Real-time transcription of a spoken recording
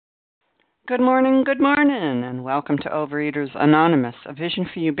good morning, and welcome to Overeaters Anonymous, a Vision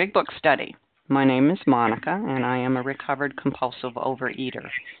for You Big Book study. My name is Monica, and I am a recovered compulsive overeater.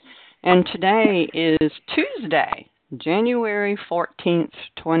 And today is Tuesday, January 14th,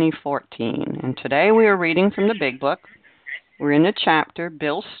 2014. And today we are reading from the Big Book. We're in the chapter,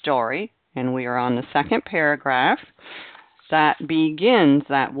 Bill's Story, and we are on the second paragraph that begins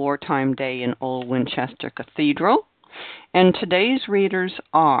that wartime day in Old Winchester Cathedral. And today's readers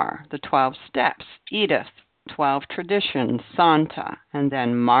are the 12 Steps, Edith, 12 Traditions, Santa, and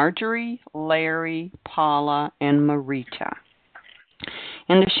then Marjorie, Larry, Paula, and Marita.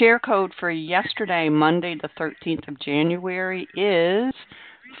 And the share code for yesterday, Monday the 13th of January, is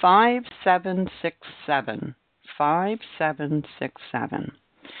 5767. 5767.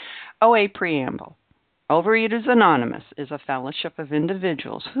 OA Preamble. Overeaters Anonymous is a fellowship of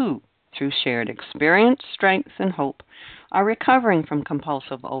individuals who, through shared experience, strength, and hope, are recovering from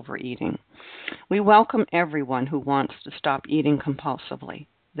compulsive overeating. We welcome everyone who wants to stop eating compulsively.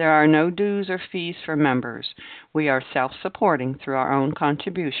 There are no dues or fees for members. We are self-supporting through our own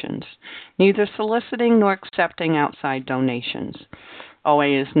contributions, neither soliciting nor accepting outside donations.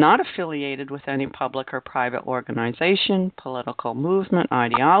 OA is not affiliated with any public or private organization, political movement,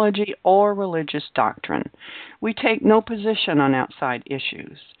 ideology, or religious doctrine. We take no position on outside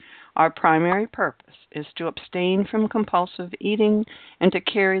issues. Our primary purpose is to abstain from compulsive eating and to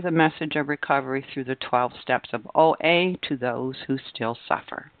carry the message of recovery through the 12 steps of OA to those who still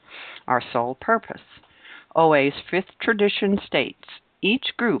suffer. Our sole purpose. OA's fifth tradition states, each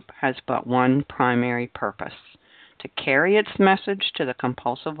group has but one primary purpose, to carry its message to the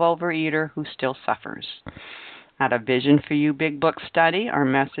compulsive overeater who still suffers. At a Vision for You Big Book study, our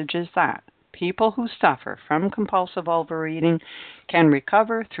message is that people who suffer from compulsive overeating can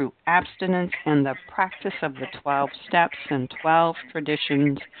recover through abstinence and the practice of the 12 steps and 12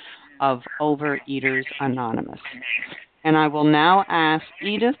 traditions of Overeaters Anonymous. And I will now ask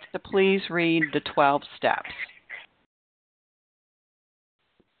Edith to please read the 12 steps.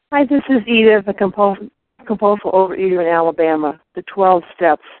 Hi, this is Edith, a compulsive overeater in Alabama. The 12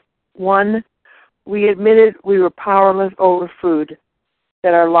 steps. 1, we admitted we were powerless over food,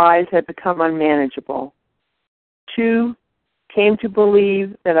 that our lives had become unmanageable. 2, came to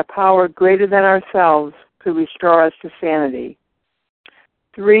believe that a power greater than ourselves could restore us to sanity.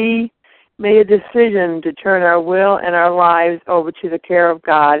 3, made a decision to turn our will and our lives over to the care of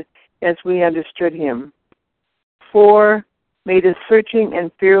God as we understood Him. 4, made a searching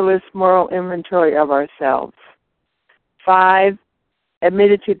and fearless moral inventory of ourselves. 5,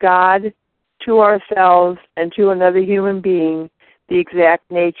 admitted to God, to ourselves, and to another human being the exact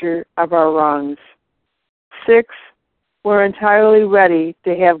nature of our wrongs. 6, we're entirely ready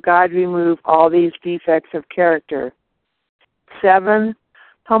to have God remove all these defects of character. 7,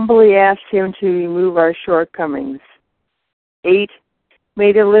 humbly asked Him to remove our shortcomings. 8,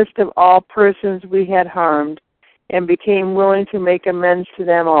 made a list of all persons we had harmed and became willing to make amends to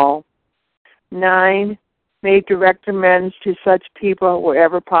them all. 9, made direct amends to such people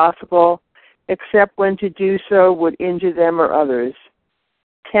wherever possible, except when to do so would injure them or others.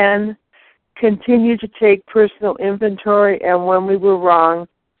 10, continued to take personal inventory, and when we were wrong,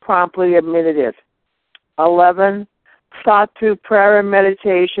 promptly admitted it. 11, sought through prayer and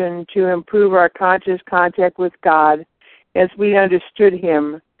meditation to improve our conscious contact with God as we understood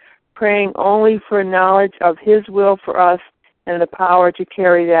Him, praying only for knowledge of His will for us and the power to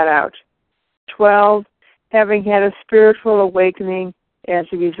carry that out. 12, having had a spiritual awakening as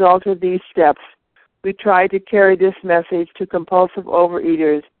a result of these steps, we try to carry this message to compulsive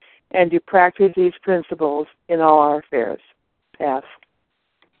overeaters and to practice these principles in all our affairs. Pass.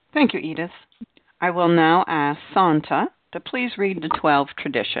 Thank you, Edith. I will now ask Santa to please read the 12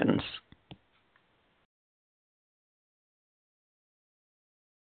 traditions.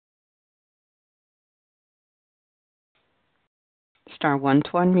 Star 1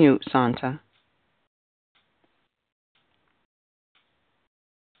 to unmute, Santa.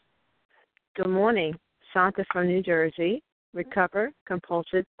 Good morning. Santa from New Jersey, recover,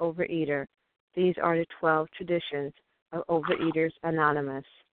 compulsive overeater. These are the 12 traditions of Overeaters Anonymous.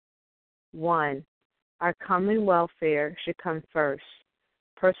 1, our common welfare should come first.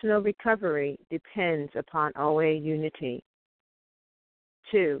 Personal recovery depends upon OA unity.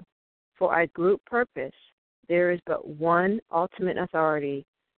 2, for our group purpose, there is but one ultimate authority,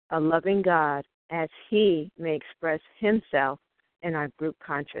 a loving God, as He may express Himself in our group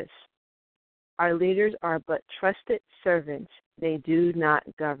conscious. Our leaders are but trusted servants. They do not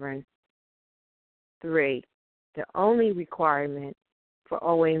govern. 3, the only requirement for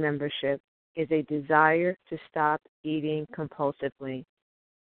OA membership is a desire to stop eating compulsively.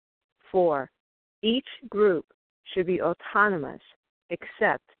 4. Each group should be autonomous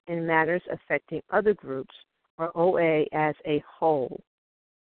except in matters affecting other groups or OA as a whole.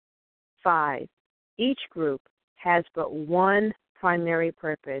 5. Each group has but one primary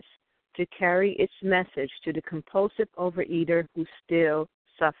purpose: to carry its message to the compulsive overeater who still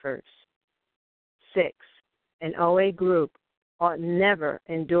suffers. 6. An OA group ought never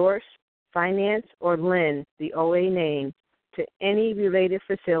endorse, finance, or lend the OA name to any related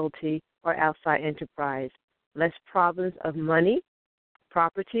facility or outside enterprise, lest problems of money,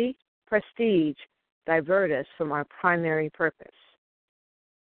 property, prestige divert us from our primary purpose.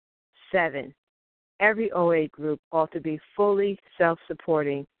 7. Every OA group ought to be fully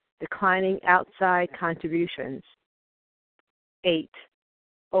self-supporting, declining outside contributions. 8.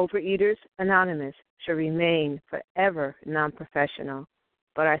 Overeaters Anonymous should remain forever non-professional,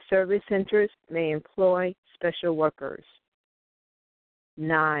 but our service centers may employ special workers.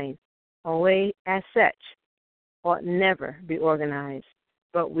 9. OA as such ought never be organized,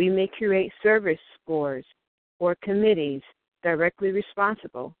 but we may create service scores or committees directly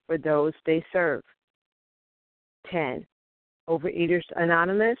responsible for those they serve. 10. Overeaters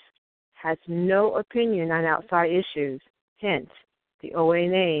Anonymous has no opinion on outside issues. Hence, the OA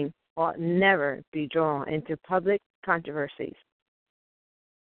name ought never be drawn into public controversies.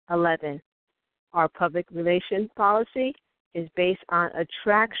 11. Our public relations policy is based on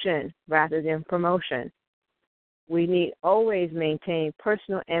attraction rather than promotion. We need always maintain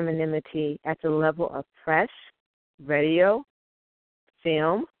personal anonymity at the level of press, radio,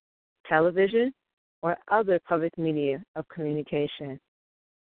 film, television, or other public media of communication.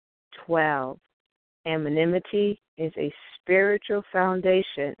 12. Anonymity is a spiritual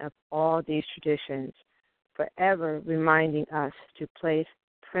foundation of all these traditions, forever reminding us to place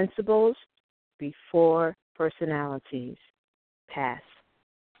principles before personalities. Pass.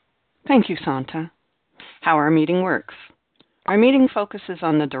 Thank you, Santa. How our meeting works. Our meeting focuses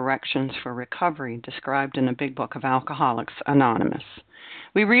on the directions for recovery described in the Big Book of Alcoholics Anonymous.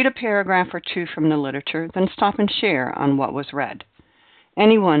 We read a paragraph or two from the literature, then stop and share on what was read.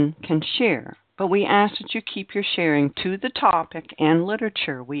 Anyone can share, but we ask that you keep your sharing to the topic and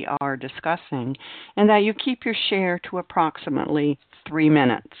literature we are discussing, and that you keep your share to approximately 3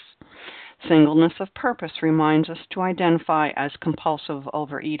 minutes. Singleness of purpose reminds us to identify as compulsive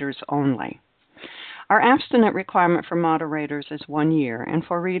overeaters only. Our abstinent requirement for moderators is 1 year, and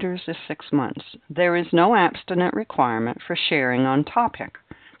for readers is 6 months. There is no abstinent requirement for sharing on topic.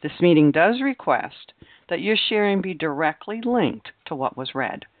 This meeting does request that your sharing be directly linked to what was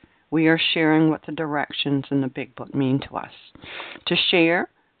read. We are sharing what the directions in the Big Book mean to us. To share,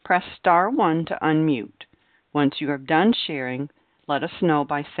 press star 1 to unmute. Once you have done sharing, let us know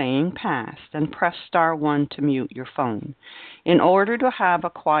by saying pass, then press star 1 to mute your phone. In order to have a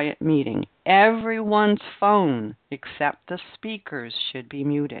quiet meeting, everyone's phone except the speaker's should be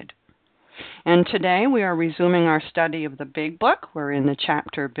muted. And today we are resuming our study of the Big Book. We're in the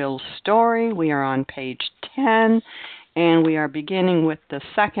chapter Bill's Story. We are on page 10, and we are beginning with the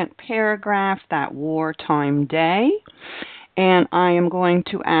second paragraph, that wartime day. And I am going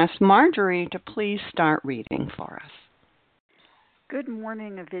to ask Marjorie to please start reading for us. Good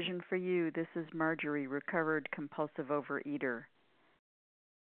morning, A Vision for You. This is Marjorie, recovered compulsive overeater.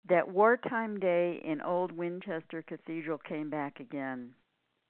 That wartime day in old Winchester Cathedral came back again.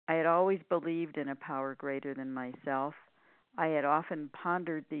 I had always believed in a power greater than myself. I had often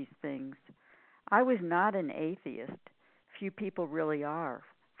pondered these things. I was not an atheist. Few people really are,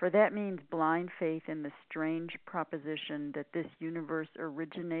 for that means blind faith in the strange proposition that this universe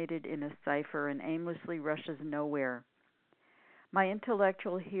originated in a cipher and aimlessly rushes nowhere. My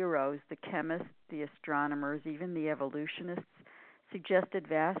intellectual heroes, the chemists, the astronomers, even the evolutionists, suggested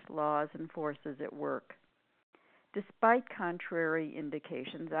vast laws and forces at work. Despite contrary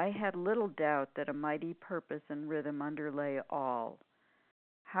indications, I had little doubt that a mighty purpose and rhythm underlay all.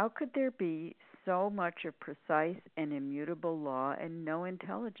 How could there be so much of precise and immutable law and no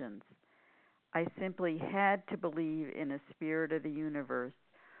intelligence? I simply had to believe in a spirit of the universe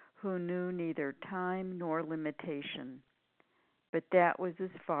who knew neither time nor limitation. But that was as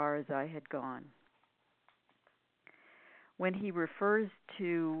far as I had gone. When he refers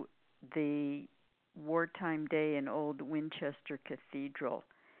to the wartime day in old Winchester Cathedral,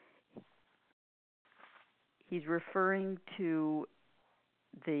 he's referring to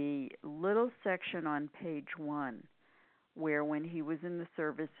the little section on page 1 where when he was in the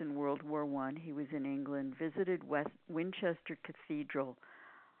service in World War I, he was in England, visited Winchester Cathedral.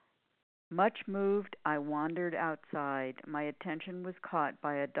 Much moved, I wandered outside. My attention was caught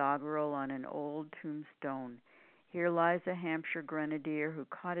by a doggerel on an old tombstone. Here lies a Hampshire grenadier who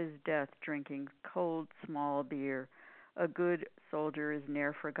caught his death drinking cold small beer. A good soldier is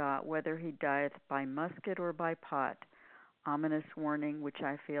ne'er forgot, whether he dieth by musket or by pot. Ominous warning which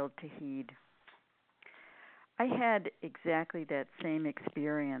I failed to heed. I had exactly that same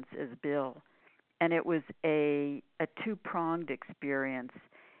experience as Bill, and it was a two-pronged experience.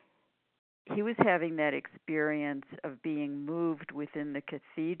 He was having that experience of being moved within the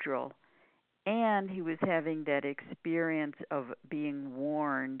cathedral, and he was having that experience of being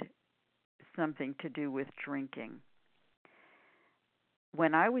warned something to do with drinking.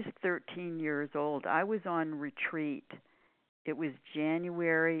 When I was 13 years old, I was on retreat. It was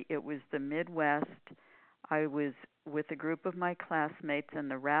January. It was the Midwest. I was with a group of my classmates and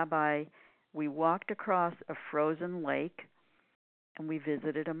the rabbi. We walked across a frozen lake, and we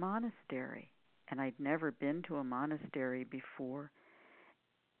visited a monastery. And I'd never been to a monastery before.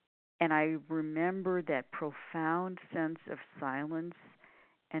 And I remember that profound sense of silence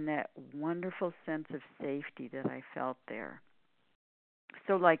and that wonderful sense of safety that I felt there.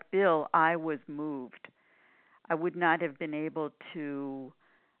 So like Bill, I was moved. I would not have been able to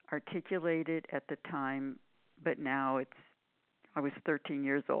articulate it at the time, but now I was 13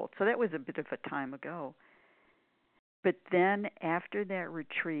 years old. So that was a bit of a time ago. But then after that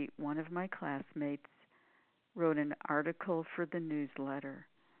retreat, one of my classmates wrote an article for the newsletter.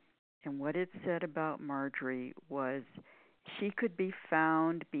 And what it said about Marjorie was she could be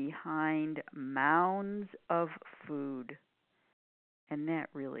found behind mounds of food. And that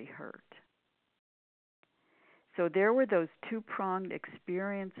really hurt. So there were those two-pronged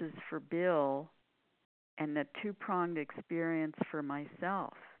experiences for Bill and the two-pronged experience for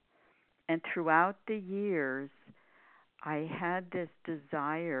myself. And throughout the years, I had this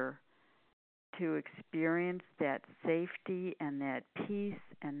desire to experience that safety and that peace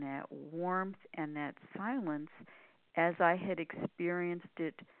and that warmth and that silence as I had experienced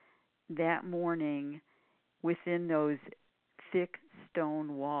it that morning within those thick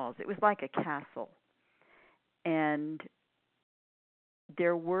stone walls. It was like a castle. And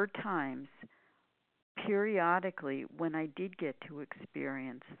there were times, periodically, when I did get to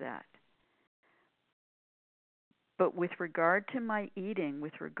experience that. But with regard to my eating,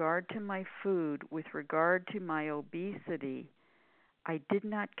 with regard to my food, with regard to my obesity, I did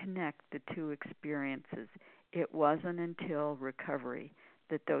not connect the two experiences. It wasn't until recovery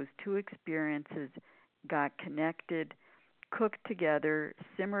that those two experiences got connected, cooked together,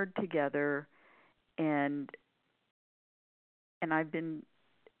 simmered together, and I've been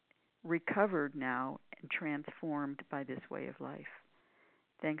recovered now and transformed by this way of life.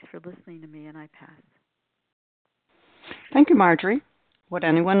 Thanks for listening to me, and I pass. Thank you, Marjorie. Would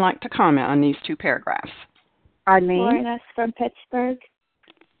anyone like to comment on these two paragraphs? Arlene? Lauren from Pittsburgh.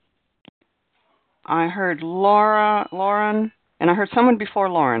 I heard Lauren, and I heard someone before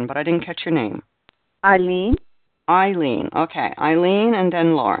Lauren, but I didn't catch your name. Eileen? Eileen. Okay, Eileen and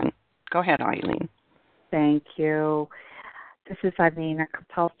then Lauren. Go ahead, Eileen. Thank you. This is Eileen, a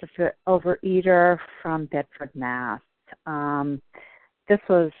compulsive overeater from Bedford, Mass. This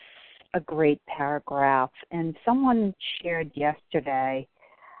was a great paragraph, and someone shared yesterday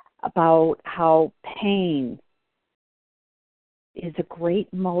about how pain is a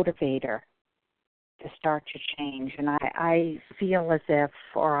great motivator to start to change. And I feel as if,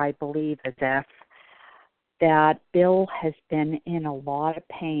 or I believe as if, that Bill has been in a lot of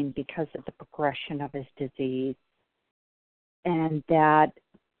pain because of the progression of his disease, and that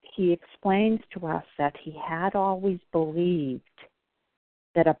he explains to us that he had always believed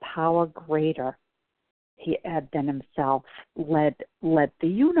that a power greater than himself led the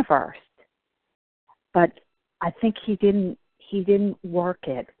universe. But I think he didn't work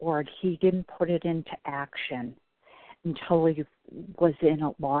it, or he didn't put it into action until he was in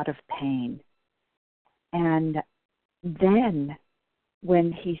a lot of pain. And then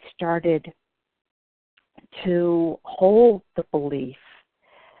when he started to hold the belief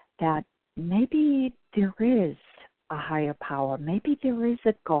that maybe there is a higher power, maybe there is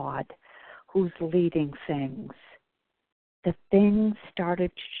a God who's leading things, the things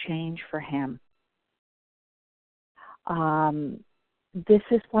started to change for him. This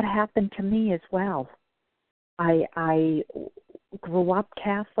is what happened to me as well. I grew up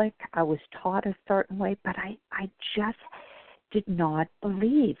Catholic. I was taught a certain way, but I just did not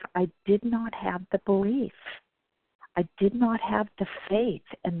believe. I did not have the belief. I did not have the faith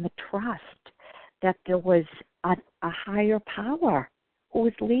and the trust that there was a higher power who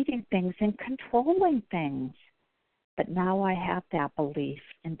was leading things and controlling things. But now I have that belief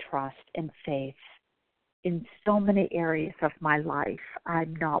and trust and faith in so many areas of my life.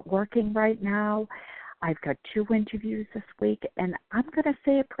 I'm not working right now. I've got 2 interviews this week, and I'm going to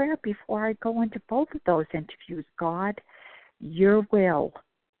say a prayer before I go into both of those interviews. God, your will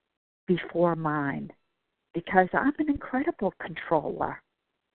before mine, because I'm an incredible controller,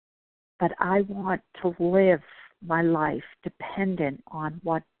 but I want to live my life dependent on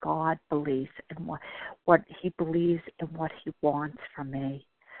what God believes and what he believes and what he wants from me.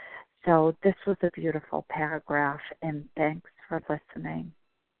 So this was a beautiful paragraph, and thanks for listening.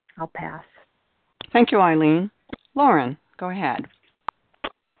 I'll pass. Thank you, Eileen. Lauren, go ahead.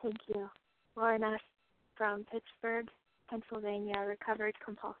 Thank you. Lauren S. from Pittsburgh, Pennsylvania, recovered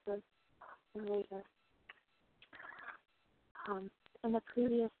compulsive overeater. In the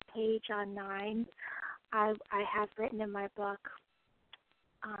previous page on 9, I have written in my book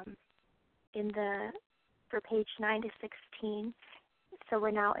for page 9 to 16. So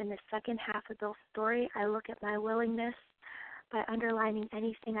we're now in the second half of Bill's story. I look at my willingness by underlining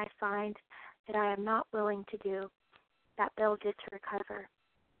anything I find that I am not willing to do that Bill did to recover.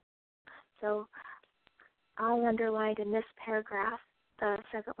 So I underlined in this paragraph, the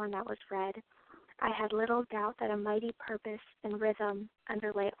second one that was read, I had little doubt that a mighty purpose and rhythm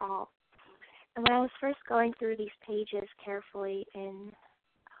underlay all. And when I was first going through these pages carefully in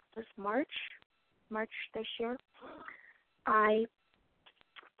March this year, I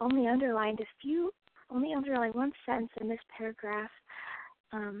only underlined one sentence in this paragraph,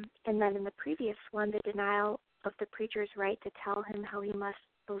 and then in the previous one, the denial of the preacher's right to tell him how he must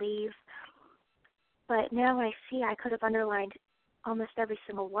believe. But now I see I could have underlined almost every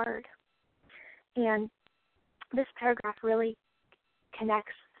single word. And this paragraph really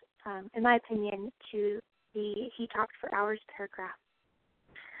connects, in my opinion, to the He Talked for Hours paragraph.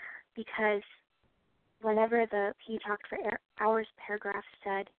 Because whenever the He Talked for Hours paragraph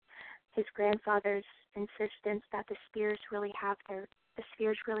said his grandfather's insistence that the spheres really have their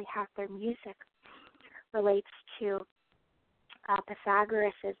music relates to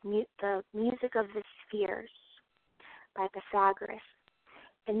Pythagoras' the music of the spheres by Pythagoras.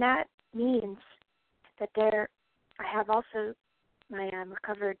 And that means that I have also my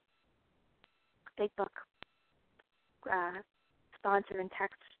recovered big book sponsor and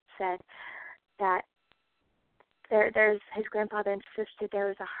text said that there's his grandfather insisted there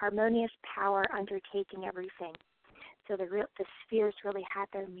was a harmonious power undertaking everything. So the spheres really had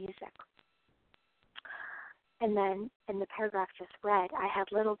their music. And then in the paragraph just read, I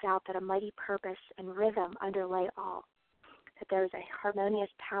had little doubt that a mighty purpose and rhythm underlay all, that there was a harmonious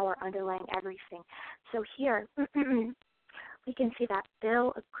power underlying everything. So here, we can see that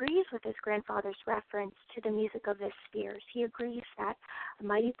Bill agrees with his grandfather's reference to the music of the spheres. He agrees that a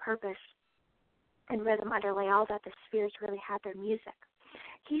mighty purpose and rhythm underlay all, that the spheres really had their music.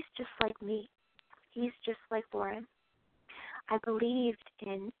 He's just like me. He's just like Lauren. I believed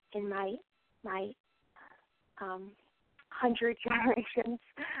in my 100 generations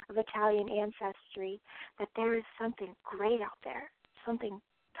of Italian ancestry that there is something great out there, something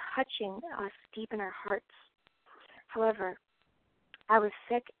touching us deep in our hearts. However, I was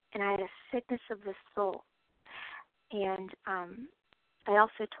sick, and I had a sickness of the soul. And I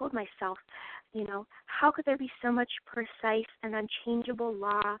also told myself, how could there be so much precise and unchangeable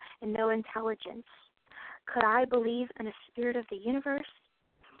law and no intelligence? Could I believe in a spirit of the universe?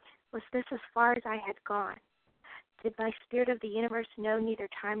 Was this as far as I had gone? Did my spirit of the universe know neither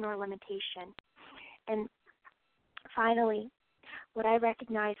time nor limitation? And finally, what I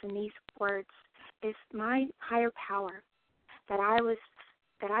recognize in these words is my higher power, that I was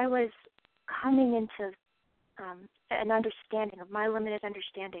coming into an understanding of my limited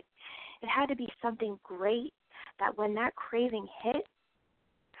understanding. It had to be something great that when that craving hit,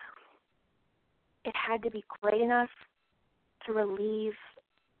 it had to be great enough to relieve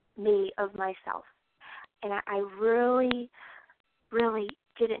me of myself. And I really, really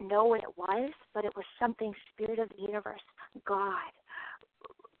didn't know what it was, but it was something spirit of the universe, God,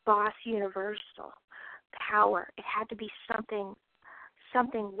 boss universal, power. It had to be something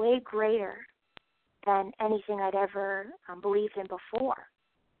way greater than anything I'd ever believed in before.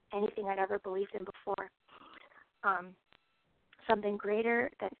 Something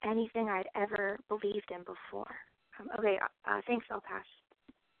greater than anything I'd ever believed in before. Okay, thanks, I'll pass.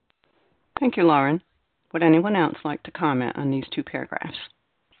 Thank you, Lauren. Would anyone else like to comment on these two paragraphs?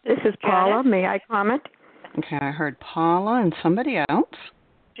 This is Paula. May I comment? Okay, I heard Paula and somebody else.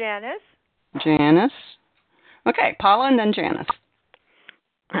 Janice. Okay, Paula and then Janice.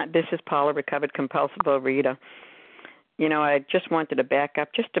 This is Paula, recovered compulsive overeater. I just wanted to back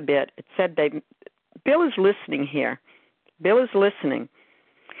up just a bit. It said Bill is listening here. Bill is listening.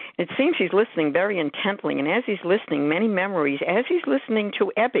 It seems he's listening very intently, and as he's listening, many memories, as he's listening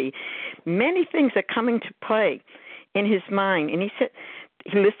to Ebby, many things are coming to play in his mind. And he said,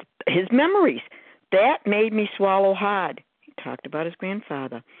 he lists his memories. That made me swallow hard. He talked about his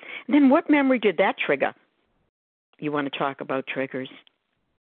grandfather. And then what memory did that trigger? You want to talk about triggers?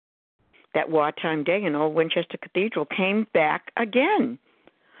 That wartime day in Old Winchester Cathedral came back again.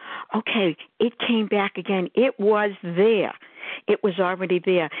 Okay, it came back again. It was there. It was already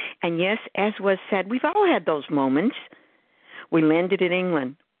there. And yes, as was said, we've all had those moments. We landed in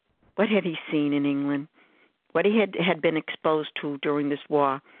England. What had he seen in England? What he had been exposed to during this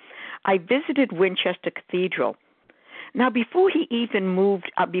war? I visited Winchester Cathedral. Now, before he even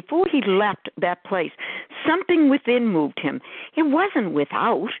moved, before he left that place, something within moved him. It wasn't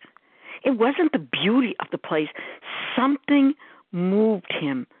without. It wasn't the beauty of the place. Something moved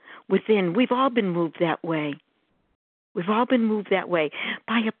him within. We've all been moved that way. We've all been moved that way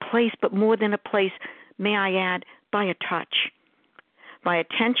by a place, but more than a place, may I add, by a touch. My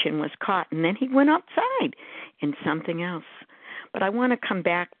attention was caught, and then he went outside in something else. But I want to come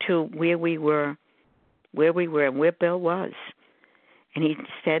back to where we were and where Bill was. And he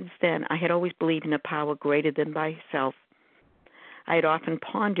said then, I had always believed in a power greater than myself. I had often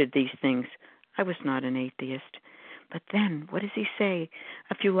pondered these things. I was not an atheist. But then, what does he say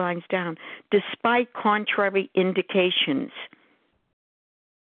a few lines down? Despite contrary indications,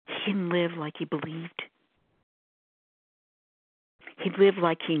 he didn't live like he believed. He lived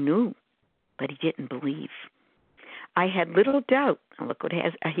like he knew, but he didn't believe. I had little doubt, and look what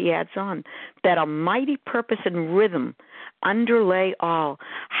he adds on, that a mighty purpose and rhythm underlay all.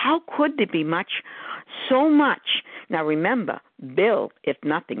 How could there be so much? Now remember, Bill, if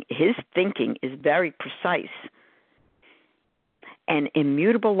nothing, his thinking is very precise. And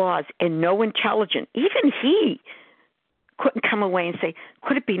immutable laws and no intelligence. Even he couldn't come away and say,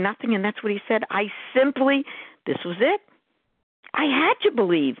 could it be nothing? And that's what he said. This was it. I had to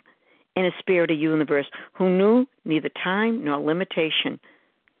believe in a spirit of universe who knew neither time nor limitation.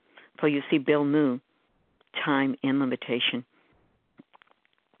 For you see, Bill knew time and limitation.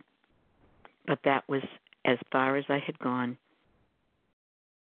 But that was as far as I had gone.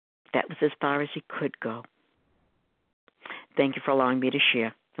 That was as far as he could go. Thank you for allowing me to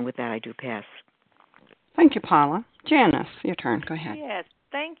share. And with that, I do pass. Thank you, Paula. Janice, your turn. Go ahead. Yes.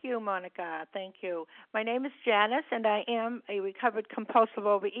 Thank you, Monica. Thank you. My name is Janice, and I am a recovered compulsive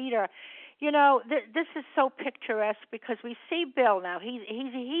overeater. You know, this is so picturesque because we see Bill now. He's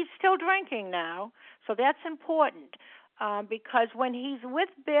still drinking now, so that's important. Because when he's with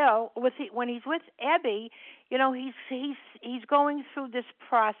Bill, when he's with Ebby, you know, he's going through this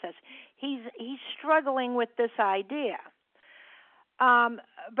process. He's struggling with this idea.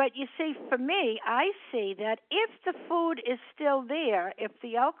 But you see, for me, I see that if the food is still there, if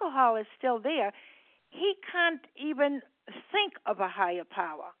the alcohol is still there, he can't even think of a higher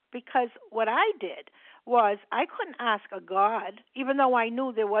power. Because what I did was I couldn't ask a God, even though I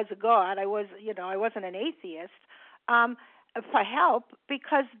knew there was a God. I wasn't an atheist, for help,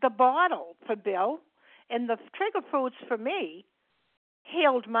 because the bottle for Bill and the trigger foods for me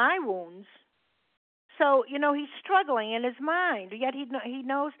healed my wounds. So, you know, he's struggling in his mind, yet he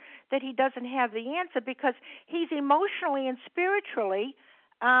knows that he doesn't have the answer because he's emotionally and spiritually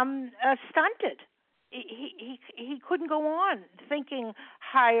stunted. He couldn't go on thinking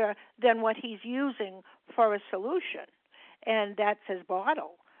higher than what he's using for a solution, and that's his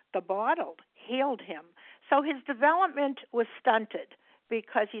bottle. The bottle healed him. So his development was stunted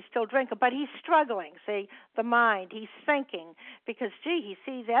because he's still drinking, but he's struggling. See, the mind, he's thinking because, he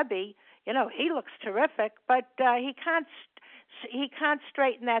sees Ebby. You know, he looks terrific, but he can't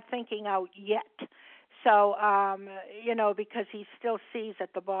straighten that thinking out yet. So, because he still sees that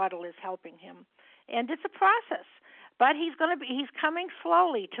the bottle is helping him, and it's a process. But he's coming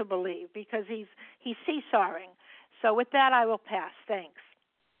slowly to believe because he's seesawing. So, with that, I will pass. Thanks.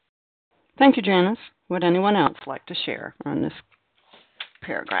 Thank you, Janice. Would anyone else like to share on this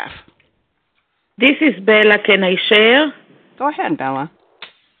paragraph? This is Bella. Can I share? Go ahead, Bella.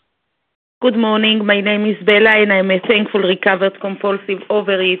 Good morning. My name is Bella, and I'm a thankful recovered compulsive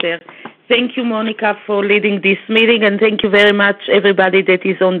overeater. Thank you, Monica, for leading this meeting, and thank you very much, everybody that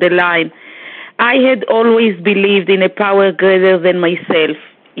is on the line. I had always believed in a power greater than myself.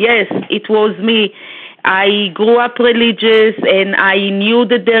 Yes, it was me. I grew up religious, and I knew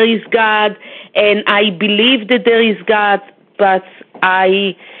that there is God, and I believed that there is God, but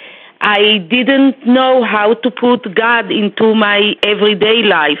I didn't know how to put God into my everyday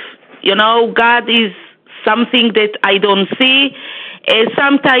life. You know, God is something that I don't see.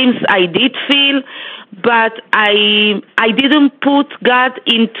 Sometimes I did feel but I didn't put God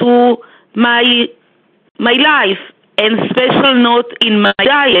into my life, and special not in my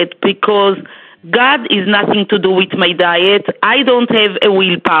diet, because God is nothing to do with my diet. I don't have a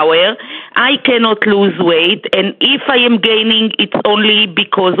willpower. I cannot lose weight, and if I am gaining, it's only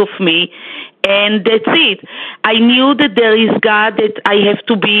because of me, and that's it. I knew that there is God, that I have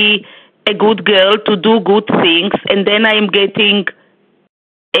to be a good girl, to do good things, and then I am getting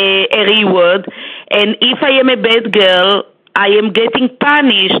a reward. And if I am a bad girl, I am getting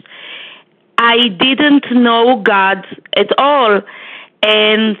punished. I didn't know God at all,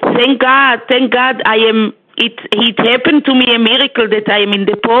 and thank God, it happened to me, a miracle, that I am in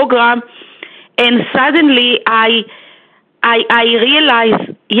the program, and suddenly I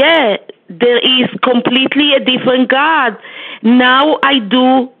realized, there is completely a different God. Now I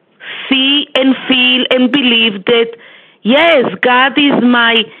do see and feel and believe that, yes, God is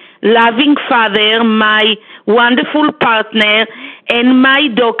my loving Father, my wonderful partner, and my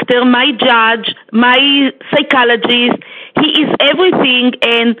doctor, my judge, my psychologist. He is everything,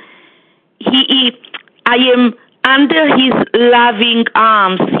 and I am under His loving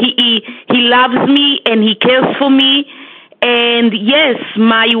arms. He loves me and He cares for me. And yes,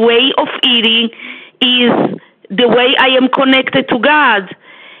 my way of eating is the way I am connected to God.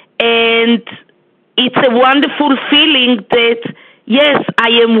 And it's a wonderful feeling that, yes, I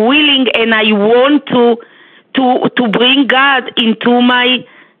am willing and I want to bring God into my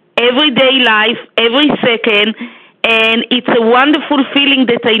everyday life, every second. And it's a wonderful feeling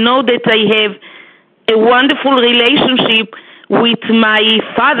that I know that I have a wonderful relationship with my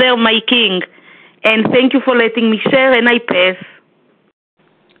Father, my King. And thank you for letting me share, and I pass.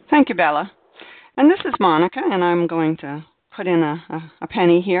 Thank you, Bella. And this is Monica, and I'm going to put in a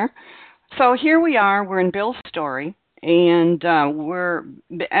penny here. So here we are. We're in Bill's story, and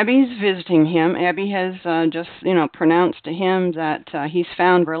Abby's visiting him. Abby has just, pronounced to him that he's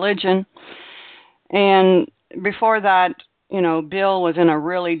found religion. And before that, Bill was in a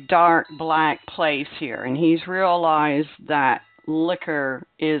really dark, black place here, and he's realized that liquor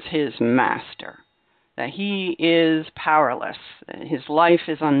is his master, that he is powerless. His life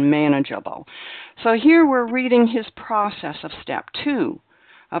is unmanageable. So here we're reading his process of step 2,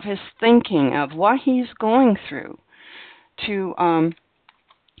 of his thinking, of what he's going through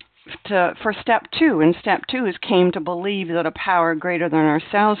for step 2. And step 2 is came to believe that a power greater than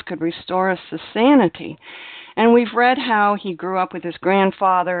ourselves could restore us to sanity. And we've read how he grew up with his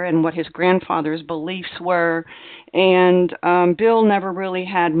grandfather and what his grandfather's beliefs were. And Bill never really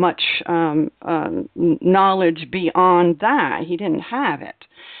had much knowledge beyond that. He didn't have it.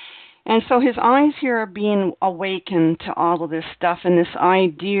 And so his eyes here are being awakened to all of this stuff and this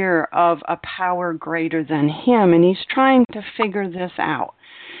idea of a power greater than him. And he's trying to figure this out.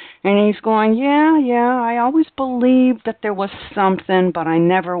 And he's going, yeah, I always believed that there was something, but I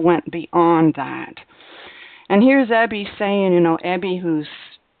never went beyond that. And here's Ebby saying, Ebby, who's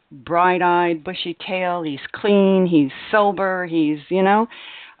bright-eyed, bushy-tailed, he's clean, he's sober, he's,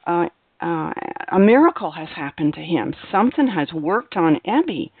 a miracle has happened to him. Something has worked on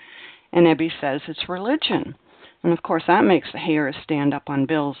Ebby. And Ebby says it's religion. And of course that makes the hairs stand up on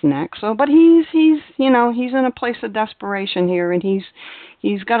Bill's neck. So, but he's in a place of desperation here, and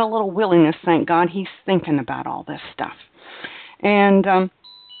he's got a little willingness, thank God. He's thinking about all this stuff. And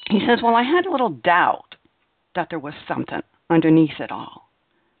he says, well, I had a little doubt that there was something underneath it all.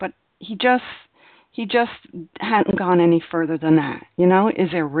 But he just hadn't gone any further than that.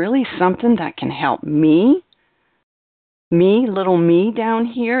 Is there really something that can help me? Me, little me down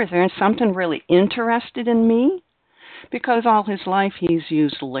here? Is there something really interested in me? Because all his life he's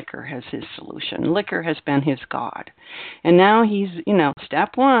used liquor as his solution. Liquor has been his God. And now he's,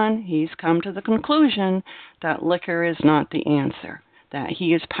 step 1, he's come to the conclusion that liquor is not the answer, that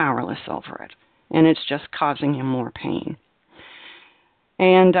he is powerless over it. And it's just causing him more pain.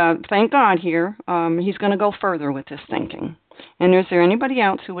 And thank God here, he's going to go further with this thinking. And is there anybody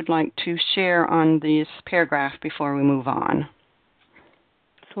else who would like to share on this paragraph before we move on?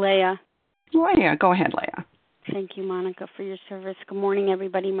 It's Leah. Leah, go ahead, Leah. Thank you, Monica, for your service. Good morning,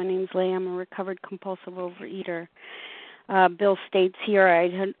 everybody. My name's Leah. I'm a recovered compulsive overeater. Bill states here, I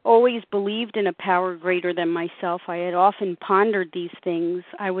had always believed in a power greater than myself. I had often pondered these things.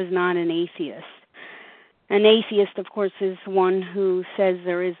 I was not an atheist. An atheist, of course, is one who says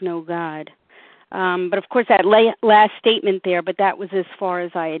there is no God. But, of course, that last statement there, but that was as far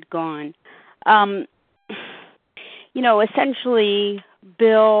as I had gone. Essentially,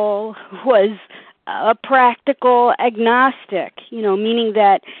 Bill was a practical agnostic, meaning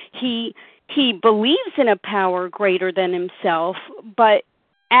that he believes in a power greater than himself, but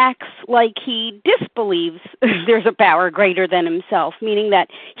acts like he disbelieves there's a power greater than himself, meaning that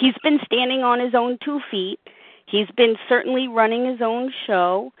he's been standing on his own 2 feet. He's been certainly running his own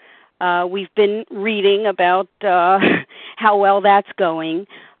show. We've been reading about how well that's going.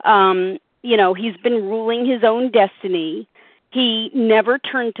 He's been ruling his own destiny. He never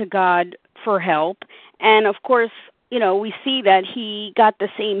turned to God for help. And, of course, we see that he got the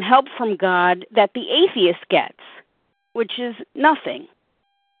same help from God that the atheist gets, which is nothing.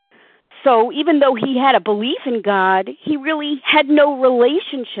 So even though he had a belief in God, he really had no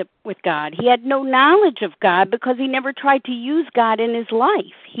relationship with God. He had no knowledge of God because he never tried to use God in his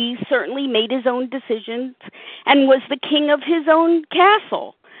life. He certainly made his own decisions and was the king of his own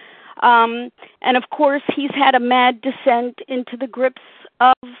castle. And of course, he's had a mad descent into the grips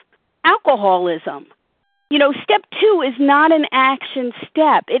of alcoholism. Step 2 is not an action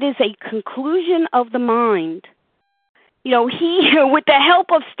step. It is a conclusion of the mind. He, with the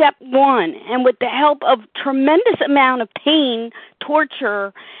help of step 1 and with the help of tremendous amount of pain,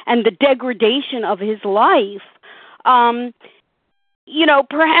 torture, and the degradation of his life,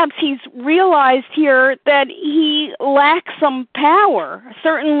 perhaps he's realized here that he lacks some power.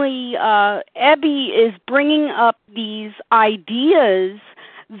 Certainly, Ebby is bringing up these ideas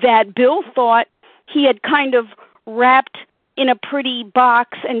that Bill thought he had kind of wrapped in a pretty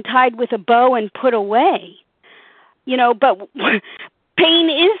box and tied with a bow and put away. But pain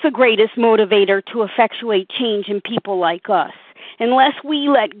is the greatest motivator to effectuate change in people like us. Unless we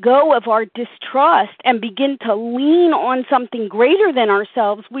let go of our distrust and begin to lean on something greater than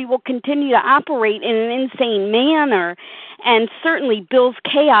ourselves, we will continue to operate in an insane manner, and certainly Bill's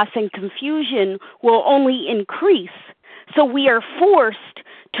chaos and confusion will only increase. So we are forced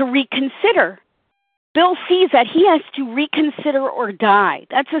to reconsider. Bill sees that he has to reconsider or die.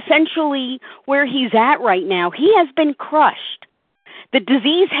 That's essentially where he's at right now. He has been crushed. The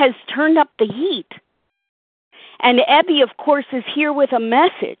disease has turned up the heat. And Ebby, of course, is here with a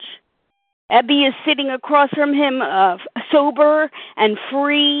message. Ebby is sitting across from him, sober and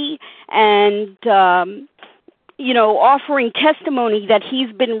free and, offering testimony that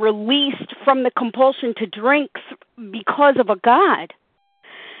he's been released from the compulsion to drink because of a God.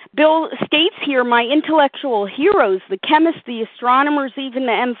 Bill states here, my intellectual heroes, the chemists, the astronomers, even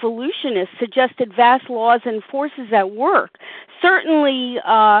the evolutionists, suggested vast laws and forces at work. Certainly,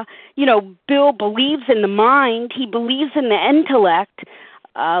 Bill believes in the mind. He believes in the intellect.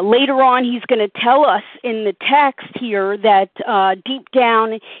 Later on, he's going to tell us in the text here that deep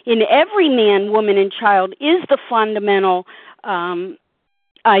down in every man, woman, and child is the fundamental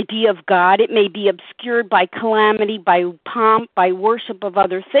idea of God. It may be obscured by calamity, by pomp, by worship of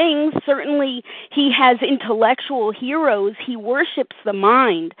other things. Certainly, he has intellectual heroes. He worships the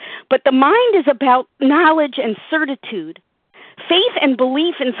mind. But the mind is about knowledge and certitude. Faith and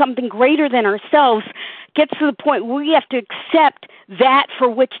belief in something greater than ourselves gets to the point where we have to accept that for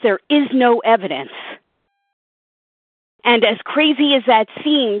which there is no evidence. And as crazy as that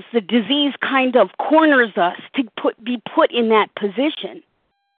seems, the disease kind of corners us to be put in that position.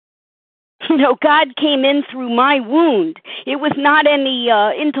 God came in through my wound. It was not any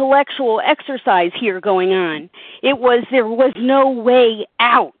intellectual exercise here going on. There was no way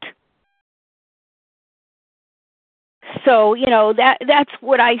out. So, that's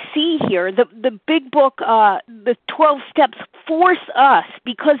what I see here. The big book, the 12 steps, force us,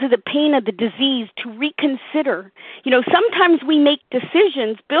 because of the pain of the disease, to reconsider. Sometimes we make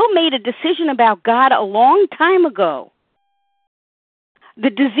decisions. Bill made a decision about God a long time ago. The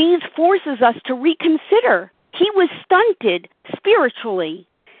disease forces us to reconsider. He was stunted spiritually.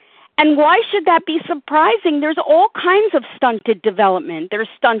 And why should that be surprising? There's all kinds of stunted development. There's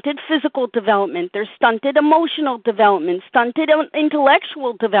stunted physical development. There's stunted emotional development, stunted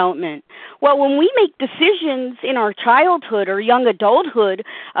intellectual development. Well, when we make decisions in our childhood or young adulthood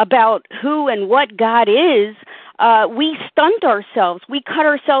about who and what God is, we stunt ourselves. We cut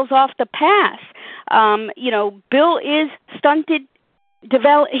ourselves off the path. Bill is stunted.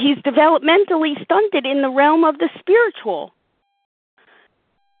 He's developmentally stunted in the realm of the spiritual.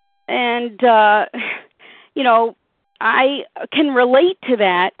 And, I can relate to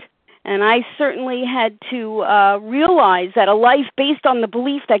that, and I certainly had to realize that a life based on the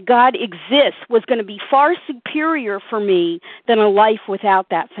belief that God exists was going to be far superior for me than a life without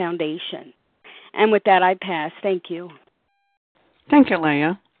that foundation. And with that, I pass. Thank you. Thank you,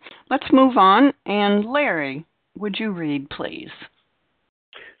 Leah. Let's move on. And Larry, would you read, please?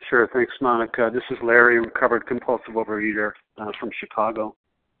 Sure. Thanks, Monica. This is Larry, recovered compulsive overeater from Chicago.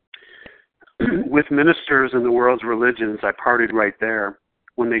 With ministers in the world's religions, I partied right there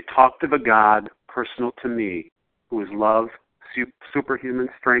when they talked of a God personal to me, who is love, superhuman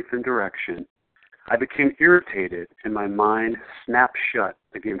strength and direction, I became irritated and my mind snapped shut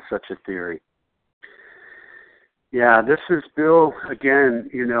against such a theory. Yeah, this is Bill again.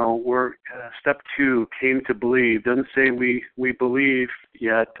 We're step 2, came to believe. Doesn't say we believe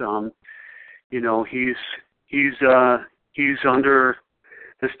yet. He's under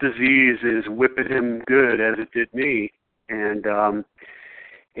this disease is whipping him good as it did me, and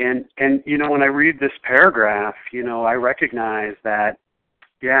when I read this paragraph, I recognize that.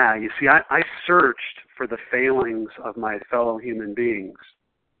 Yeah, you see, I searched for the failings of my fellow human beings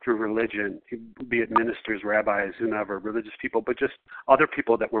through religion, be it ministers, rabbis, whomever, religious people, but just other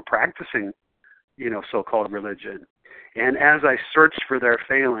people that were practicing, so-called religion. And as I searched for their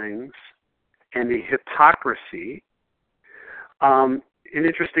failings and the hypocrisy, an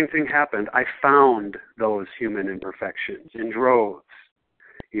interesting thing happened. I found those human imperfections in droves.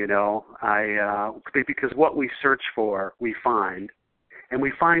 Because what we search for, we find, and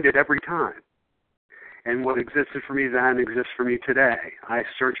we find it every time. And what existed for me then exists for me today. I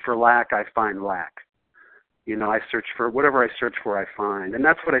search for lack, I find lack. I search for whatever I search for, I find. And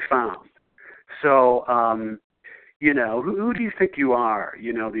that's what I found. So, who do you think you are?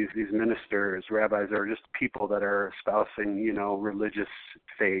 These ministers, rabbis, are just people that are espousing, religious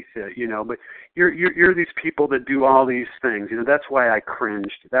faith, but you're these people that do all these things. That's why I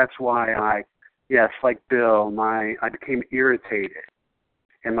cringed. That's why like Bill, I became irritated.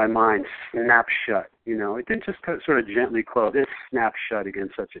 And my mind snapped shut. It didn't just sort of gently close. It snapped shut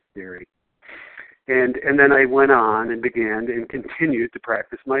against such a theory. And then I went on and began and continued to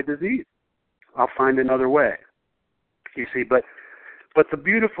practice my disease. I'll find another way. You see, but the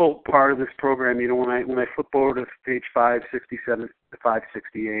beautiful part of this program, when I flip over to page 567 to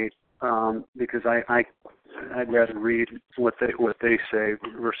 568, because I'd rather read what they say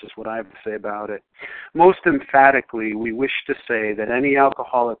versus what I have to say about it. Most emphatically, we wish to say that any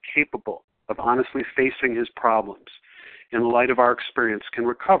alcoholic capable of honestly facing his problems in the light of our experience can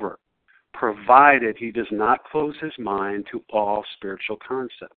recover, provided he does not close his mind to all spiritual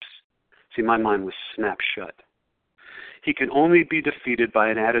concepts. See, my mind was snapped shut. He can only be defeated by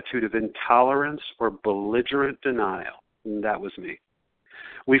an attitude of intolerance or belligerent denial. And that was me.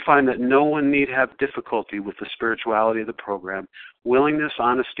 We find that no one need have difficulty with the spirituality of the program. Willingness,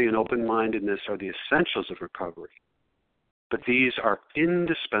 honesty, and open-mindedness are the essentials of recovery. But these are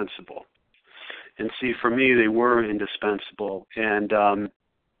indispensable. And see, for me, they were indispensable. And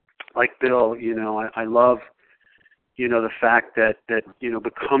like Bill, I love, the fact that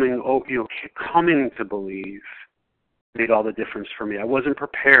coming to believe made all the difference for me. I wasn't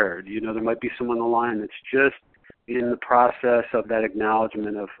prepared. There might be someone on the line that's just in the process of that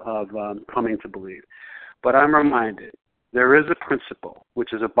acknowledgement of coming to believe. But I'm reminded there is a principle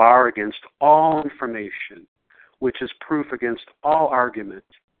which is a bar against all information, which is proof against all argument,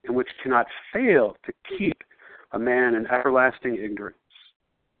 and which cannot fail to keep a man in everlasting ignorance.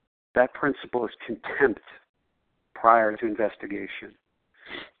 That principle is contempt prior to investigation.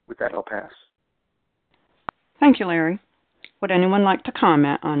 With that, I'll pass. Thank you, Larry. Would anyone like to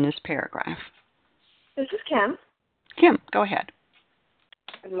comment on this paragraph? This is Kim. Kim, go ahead.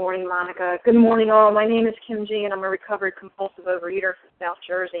 Good morning, Monica. Good morning, all. My name is Kim G., and I'm a recovered compulsive overeater from South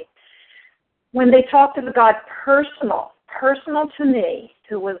Jersey. When they talked of a God personal to me,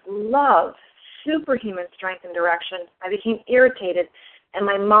 who was love, superhuman strength and direction, I became irritated, and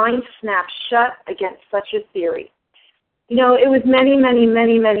my mind snapped shut against such a theory. It was many, many,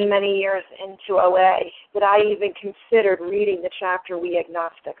 many, many, many years into OA that I even considered reading the chapter We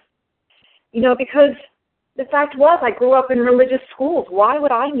Agnostics. Because the fact was I grew up in religious schools. Why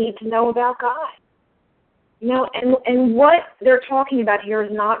would I need to know about God? And what they're talking about here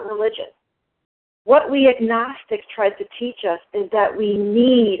is not religion. What We Agnostics tried to teach us is that we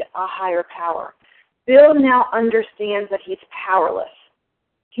need a higher power. Bill now understands that he's powerless.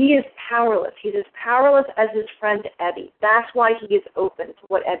 He is powerless. He's as powerless as his friend Ebby. That's why he is open to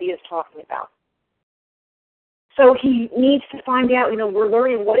what Ebby is talking about. So he needs to find out, we're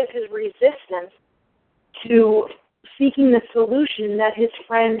learning what is his resistance to seeking the solution that his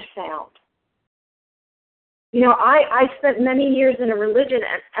friend found. I spent many years in a religion,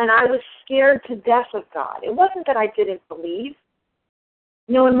 and I was scared to death of God. It wasn't that I didn't believe.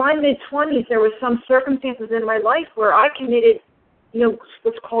 In my mid-20s, there were some circumstances in my life where I committed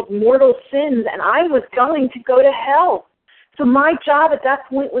what's called mortal sins, and I was going to go to hell. So my job at that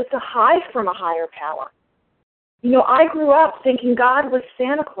point was to hide from a higher power. I grew up thinking God was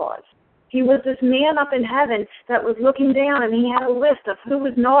Santa Claus. He was this man up in heaven that was looking down, and he had a list of who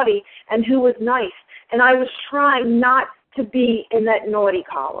was naughty and who was nice. And I was trying not to be in that naughty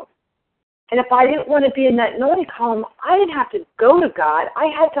column. And if I didn't want to be in that naughty column, I didn't have to go to God. I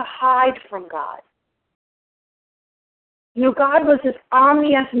had to hide from God. You know, God was this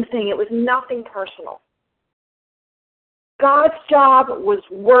omniscient thing. It was nothing personal. God's job was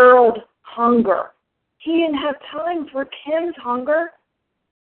world hunger. He didn't have time for Kim's hunger.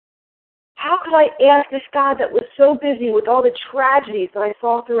 How could I ask this God that was so busy with all the tragedies that I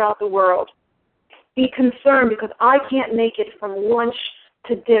saw throughout the world be concerned because I can't make it from lunch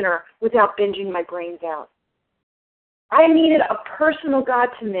to dinner without binging my brains out? I needed a personal God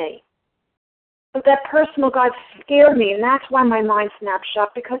to me. But that personal God scared me, and that's why my mind snapped shut,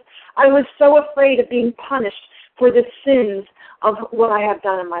 because I was so afraid of being punished for the sins of what I have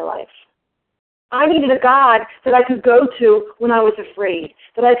done in my life. I needed a God that I could go to when I was afraid,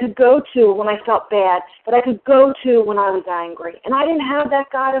 that I could go to when I felt bad, that I could go to when I was angry. And I didn't have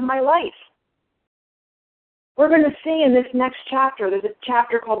that God in my life. We're going to see in this next chapter, there's a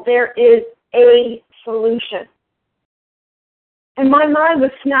chapter called There Is a Solution. And my mind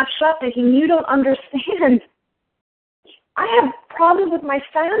was snapped shut thinking, you don't understand. I have problems with my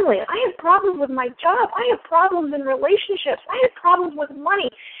family. I have problems with my job. I have problems in relationships. I have problems with money.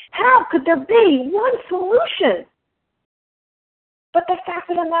 How could there be one solution? But the fact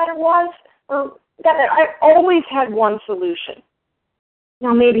of the matter was that I always had one solution.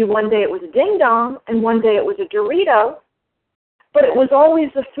 Now, maybe one day it was a ding-dong and one day it was a Dorito, but it was always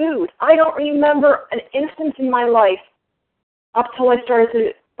the food. I don't remember an instance in my life up till I started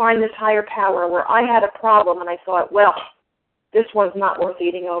to find this higher power where I had a problem and I thought, well, this one's not worth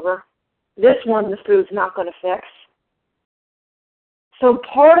eating over. This one the food's not going to fix. So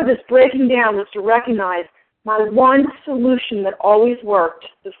part of this breaking down was to recognize my one solution that always worked,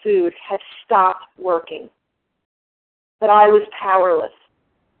 the food, had stopped working. That I was powerless.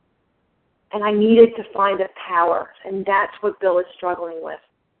 And I needed to find a power, and that's what Bill is struggling with.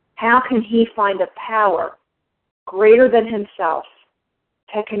 How can he find a power greater than himself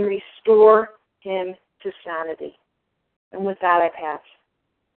that can restore him to sanity? And with that, I pass.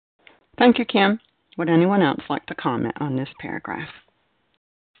 Thank you, Kim. Would anyone else like to comment on this paragraph?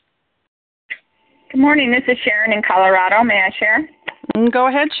 Good morning. This is Sharon in Colorado. May I share? Go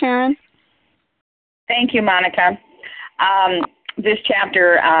ahead, Sharon. Thank you, Monica. This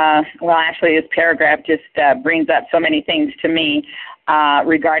chapter, actually this paragraph just brings up so many things to me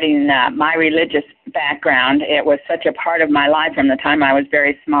regarding my religious background. It was such a part of my life from the time I was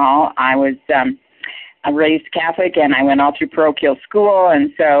very small. I was raised Catholic, and I went all through parochial school, and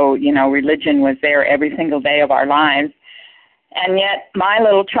so, religion was there every single day of our lives. And yet my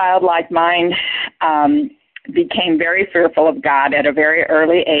little childlike mind became very fearful of God at a very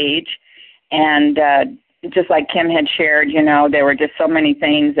early age. And just like Kim had shared, there were just so many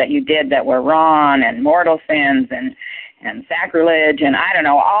things that you did that were wrong, and mortal sins and sacrilege, and I don't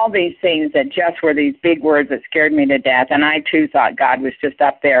know, all these things that just were these big words that scared me to death. And I, too, thought God was just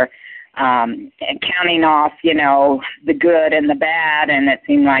up there counting off, the good and the bad, and it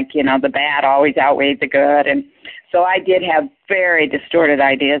seemed like, the bad always outweighed the good. And so I did have very distorted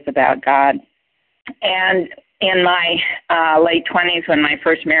ideas about God. And in my late 20s, when my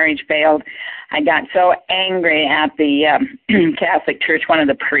first marriage failed, I got so angry at the Catholic Church, one of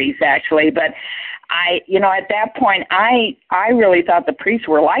the priests actually, but at that point, I really thought the priests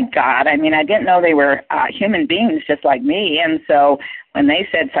were like God. I mean, I didn't know they were human beings just like me, and so when they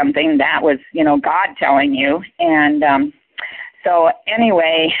said something, that was, God telling you. And so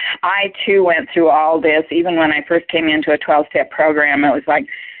anyway, I too went through all this. Even when I first came into a 12-step program, it was like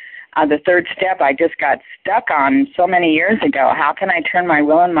the third step I just got stuck on so many years ago. How can I turn my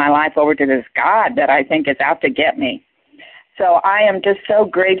will and my life over to this God that I think is out to get me? So I am just so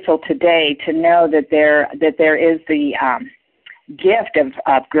grateful today to know that there is the gift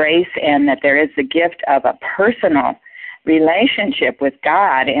of grace, and that there is the gift of a personal relationship with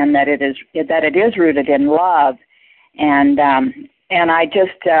God, and that it is rooted in love. And I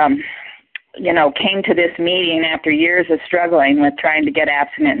just came to this meeting after years of struggling with trying to get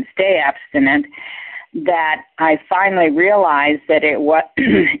abstinent and stay abstinent, that I finally realized that it was,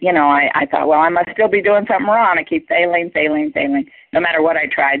 I thought, well, I must still be doing something wrong. I keep failing, no matter what I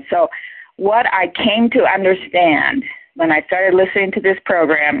tried. So what I came to understand when I started listening to this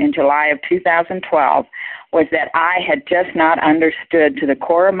program in July of 2012 was that I had just not understood to the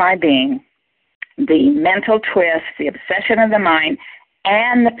core of my being the mental twist, the obsession of the mind,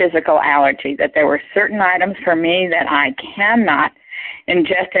 and the physical allergy, that there were certain items for me that I cannot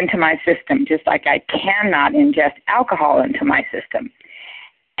ingest into my system, just like I cannot ingest alcohol into my system.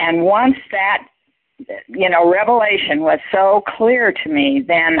 And once that revelation was so clear to me,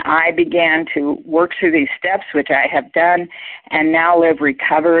 then I began to work through these steps, which I have done, and now live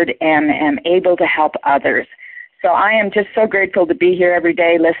recovered and am able to help others. So I am just so grateful to be here every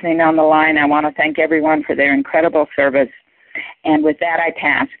day listening on the line. I want to thank everyone for their incredible service. And with that, I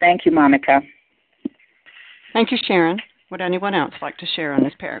pass. Thank you, Monica. Thank you, Sharon. Would anyone else like to share on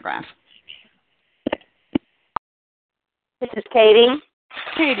this paragraph? This is Katie.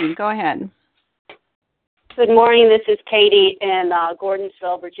 Katie, go ahead. Good morning. This is Katie in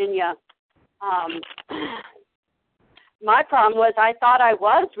Gordonsville, Virginia. My problem was I thought I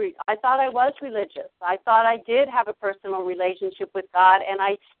was religious. I thought I did have a personal relationship with God, and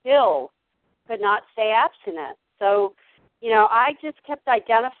I still could not stay abstinent. So, I just kept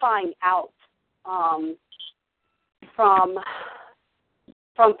identifying out from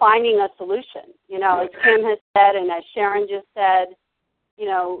finding a solution. As Kim has said, and as Sharon just said,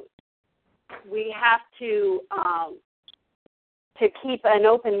 we have to keep an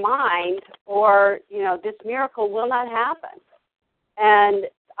open mind, or this miracle will not happen. And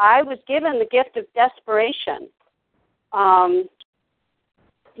I was given the gift of desperation. I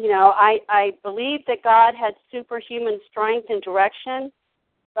believe that God had superhuman strength and direction,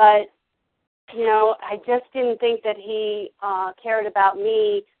 but I just didn't think that He cared about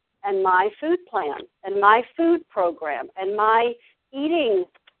me and my food plan and my food program and my eating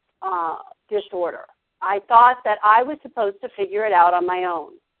disorder. I thought that I was supposed to figure it out on my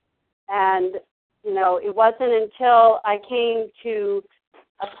own. And, it wasn't until I came to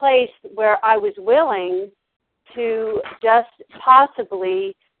a place where I was willing to just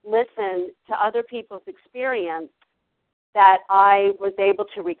possibly listen to other people's experience that I was able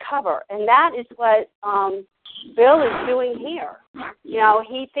to recover. And that is what Bill is doing here.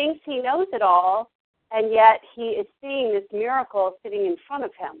 He thinks he knows it all, and yet he is seeing this miracle sitting in front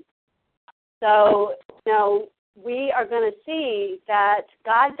of him. So, we are going to see that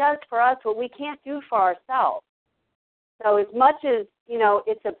God does for us what we can't do for ourselves. So as much as,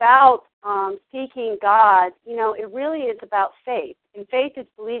 it's about seeking God, it really is about faith. And faith is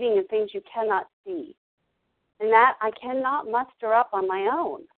believing in things you cannot see. And that I cannot muster up on my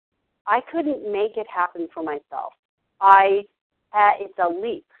own. I couldn't make it happen for myself. It's a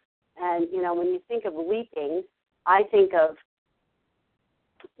leap. And, when you think of leaping, I think of,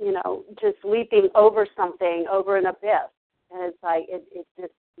 just leaping over something, over an abyss. And it's like, it's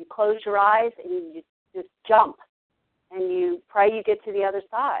just, you close your eyes and you just jump. And you pray you get to the other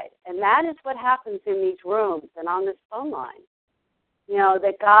side. And that is what happens in these rooms and on this phone line.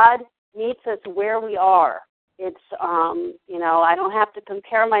 That God meets us where we are. It's, I don't have to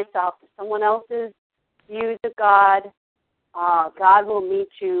compare myself to someone else's views of God. God will meet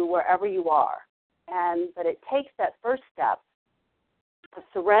you wherever you are. But it takes that first step to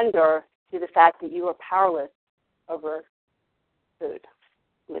surrender to the fact that you are powerless over food.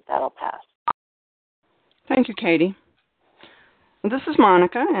 With that, I'll pass. Thank you, Katie. This is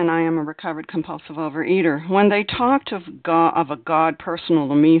Monica, and I am a recovered compulsive overeater. When they talked of a God personal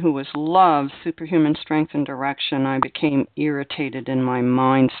to me who was love, superhuman strength, and direction, I became irritated and my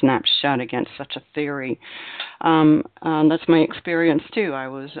mind snapped shut against such a theory. That's my experience too. I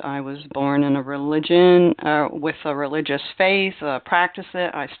was born in a religion with a religious faith, practice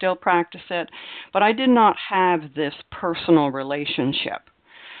it. I still practice it, but I did not have this personal relationship.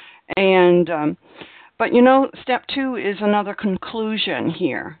 But, step 2 is another conclusion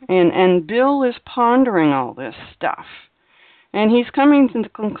here. And Bill is pondering all this stuff. And he's coming to the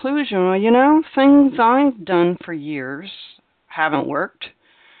conclusion, well, things I've done for years haven't worked.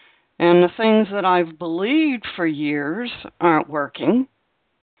 And the things that I've believed for years aren't working.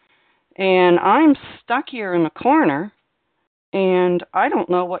 And I'm stuck here in the corner, and I don't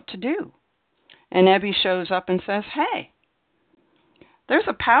know what to do. And Ebby shows up and says, hey, there's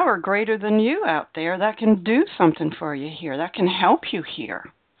a power greater than you out there that can do something for you here, that can help you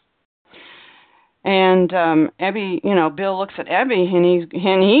here. And Ebby, Bill looks at Ebby, and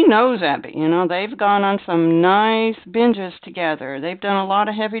he knows Ebby. They've gone on some nice binges together. They've done a lot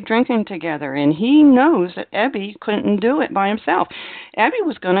of heavy drinking together, and he knows that Ebby couldn't do it by himself.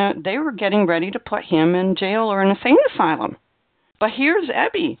 Ebby they were getting ready to put him in jail or an insane asylum. But here's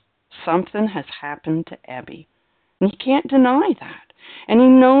Ebby. Something has happened to Ebby, and he can't deny that. And he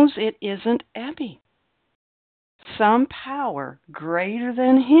knows it isn't Ebby. Some power greater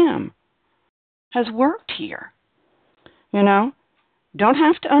than him has worked here. Don't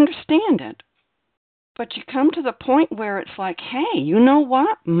have to understand it. But you come to the point where it's like, hey, you know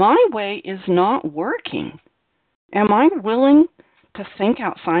what? My way is not working. Am I willing to think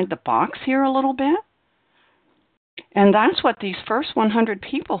outside the box here a little bit? And that's what these first 100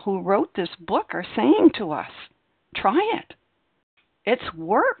 people who wrote this book are saying to us. Try it. It's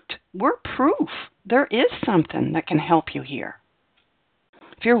worked. We're proof. There is something that can help you here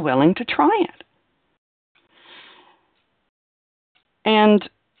if you're willing to try it. And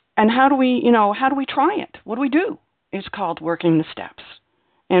how do we try it? What do we do? It's called working the steps.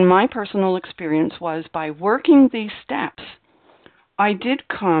 And my personal experience was by working these steps, I did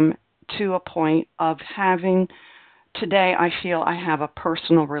come to a point of having, today I feel I have a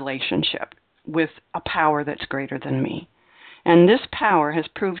personal relationship with a power that's greater than me. And this power has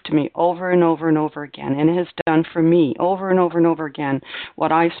proved to me over and over and over again, and it has done for me over and over and over again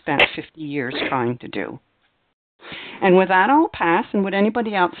what I spent 50 years trying to do. And with that, I'll pass. And would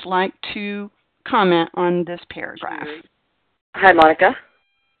anybody else like to comment on this paragraph? Hi, Monica.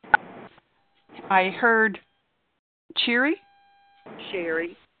 I heard Sherry.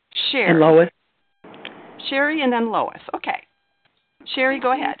 And Lois. Sherry and then Lois. Okay. Sherry,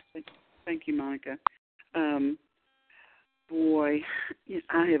 go ahead. Thank you, Monica. Boy,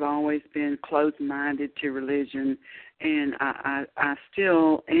 I have always been closed-minded to religion, and I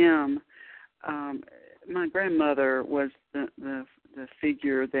still am. My grandmother was the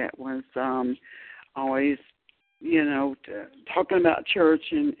figure that was always, talking about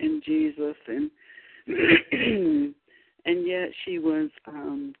church and Jesus, and and yet she was,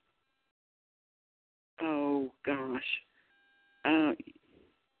 on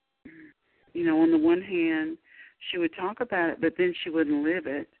the one hand, she would talk about it, but then she wouldn't live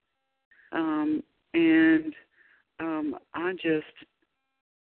it.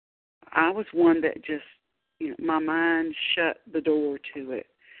 I was one that just, my mind shut the door to it.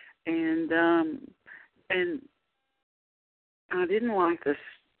 And I didn't like this,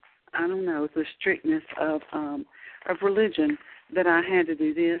 the strictness of religion, that I had to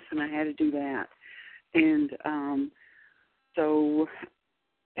do this and I had to do that. And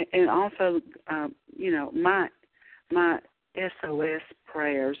also, my SOS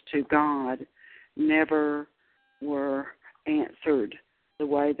prayers to God never were answered the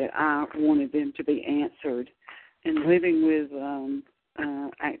way that I wanted them to be answered. And living with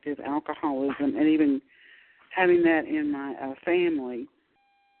active alcoholism, and even having that in my family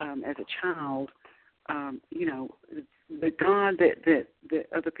as a child, the God that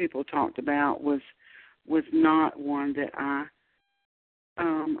other people talked about was not one that I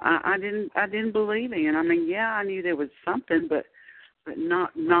didn't believe in. I mean, yeah, I knew there was something, but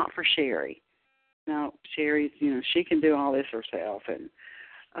not for Sherry. No, Sherry's, she can do all this herself. And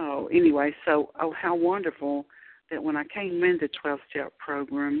anyway, how wonderful that when I came into 12-step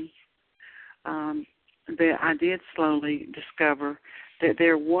program, that I did slowly discover that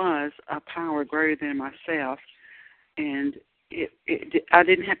there was a power greater than myself, and I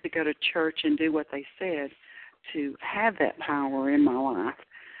didn't have to go to church and do what they said to have that power in my life.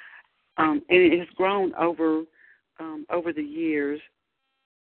 And it has grown over the years.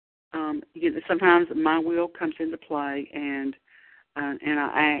 Sometimes my will comes into play, and I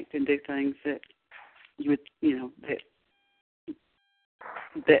act and do things that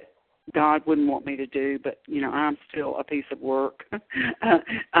that God wouldn't want me to do. But I'm still a piece of work.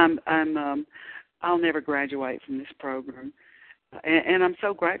 I'll never graduate from this program, and I'm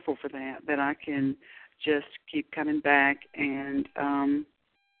so grateful for that I can just keep coming back, and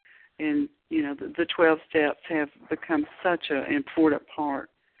the 12 steps have become such an important part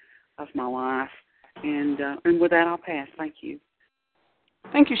of my life. And with that, I'll pass. Thank you.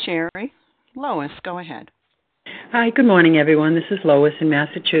 Thank you, Sherry. Lois, go ahead. Hi, good morning, everyone. This is Lois in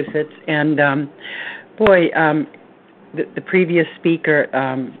Massachusetts. And, the previous speaker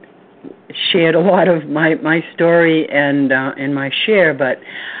shared a lot of my story and my share, but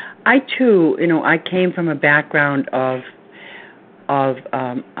I, too, I came from a background of I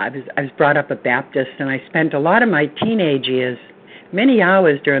was brought up a Baptist, and I spent a lot of my teenage years, many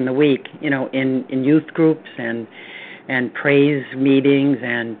hours during the week, in youth groups and praise meetings,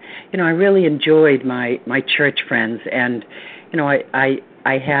 and I really enjoyed my church friends, and I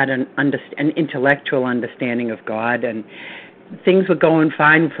had an intellectual understanding of God, and things were going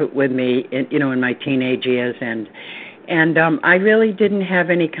fine with me in my teenage years, and I really didn't have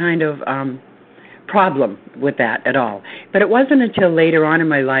any kind of problem with that at all. But it wasn't until later on in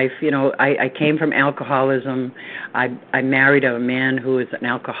my life, I came from alcoholism. I married a man who was an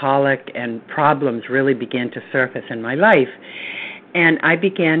alcoholic, and problems really began to surface in my life. And I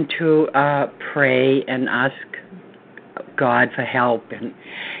began to pray and ask God for help. And,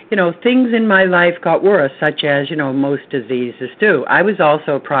 things in my life got worse, such as, most diseases do. I was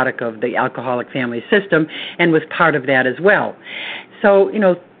also a product of the alcoholic family system and was part of that as well. So,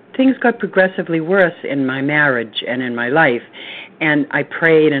 things got progressively worse in my marriage and in my life. And I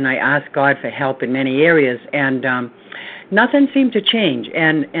prayed and I asked God for help in many areas, and nothing seemed to change.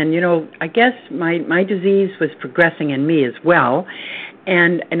 And I guess my disease was progressing in me as well,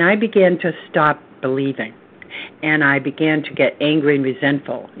 and I began to stop believing, and I began to get angry and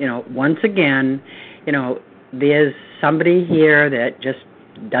resentful. Once again, there's somebody here that just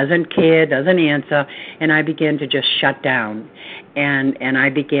doesn't care, doesn't answer, and I began to just shut down, and I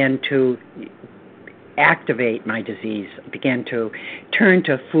began to activate my disease. I began to turn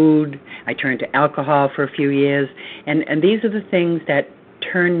to food. I turned to alcohol for a few years, and these are the things that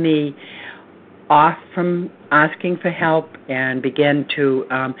turned me off from asking for help and began to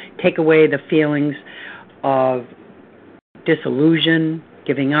take away the feelings of disillusion,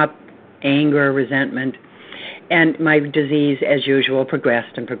 giving up, anger, resentment. And my disease, as usual,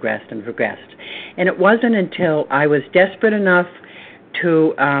 progressed and progressed and progressed. And it wasn't until I was desperate enough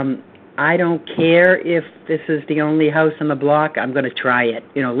to, I don't care if this is the only house on the block, I'm going to try it.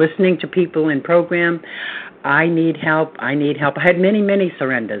 Listening to people in program, I need help. I had many, many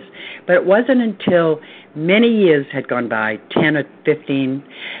surrenders. But it wasn't until many years had gone by, 10 or 15,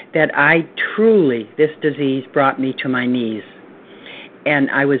 that this disease brought me to my knees.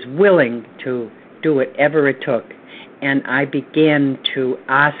 And I was willing to do whatever it took. And I began to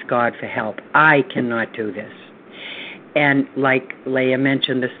ask God for help. I cannot do this. And like Leah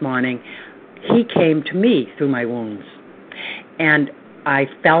mentioned this morning, He came to me through my wounds. And I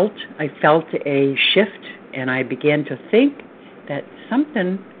felt a shift, and I began to think that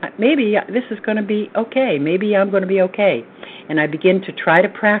maybe this is going to be okay. Maybe I'm going to be okay. And I began to try to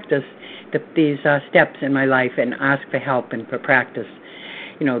practice these steps in my life and ask for help and for practice,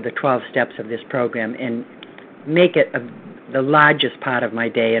 the 12 steps of this program, and make it the largest part of my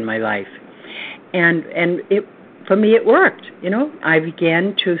day and my life. And for me, it worked. I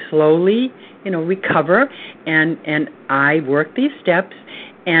began to slowly, recover, and I worked these steps,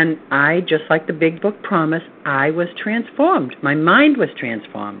 and I, just like the Big Book promised, I was transformed. My mind was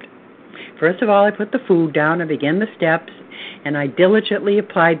transformed. First of all, I put the food down, I began the steps, and I diligently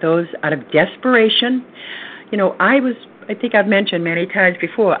applied those out of desperation. I think I've mentioned many times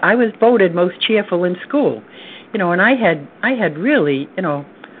before, I was voted most cheerful in school, and I had really,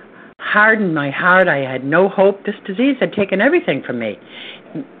 hardened my heart. I had no hope. This disease had taken everything from me,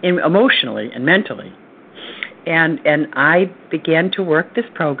 emotionally and mentally. And I began to work this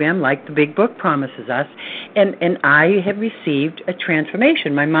program like the Big Book promises us, and I have received a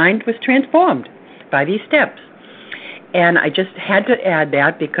transformation. My mind was transformed by these steps. And I just had to add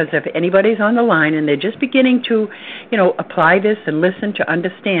that, because if anybody's on the line and they're just beginning to, apply this and listen to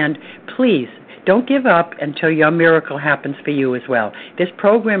understand, please don't give up until your miracle happens for you as well. This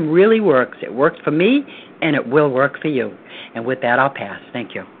program really works. It worked for me, and it will work for you. And with that, I'll pass.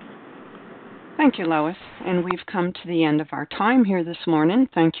 Thank you. Thank you, Lois. And we've come to the end of our time here this morning.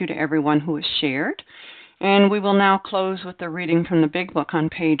 Thank you to everyone who has shared. And we will now close with the reading from the Big Book on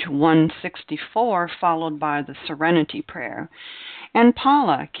page 164, followed by the Serenity Prayer. And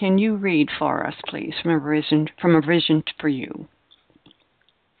Paula, can you read for us, please, from a vision for you?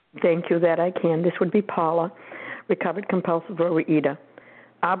 Thank you that I can. This would be Paula, recovered compulsive overeater.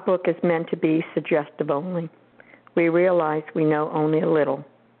 Our book is meant to be suggestive only. We realize we know only a little.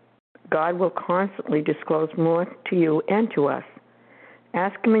 God will constantly disclose more to you and to us.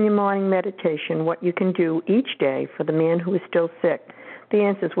 Ask Him in your morning meditation what you can do each day for the man who is still sick. The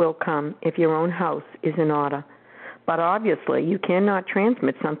answers will come if your own house is in order. But obviously, you cannot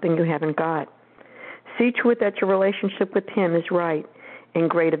transmit something you haven't got. See to it that your relationship with Him is right, and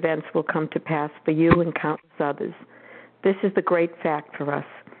great events will come to pass for you and countless others. This is the great fact for us.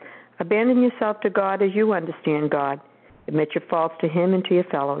 Abandon yourself to God as you understand God. Admit your faults to Him and to your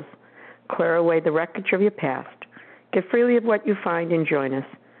fellows. Clear away the wreckage of your past. Give freely of what you find and join us.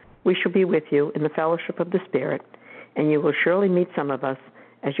 We shall be with you in the fellowship of the Spirit, and you will surely meet some of us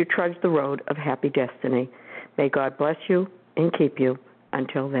as you trudge the road of happy destiny. May God bless you and keep you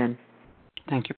until then. Thank you.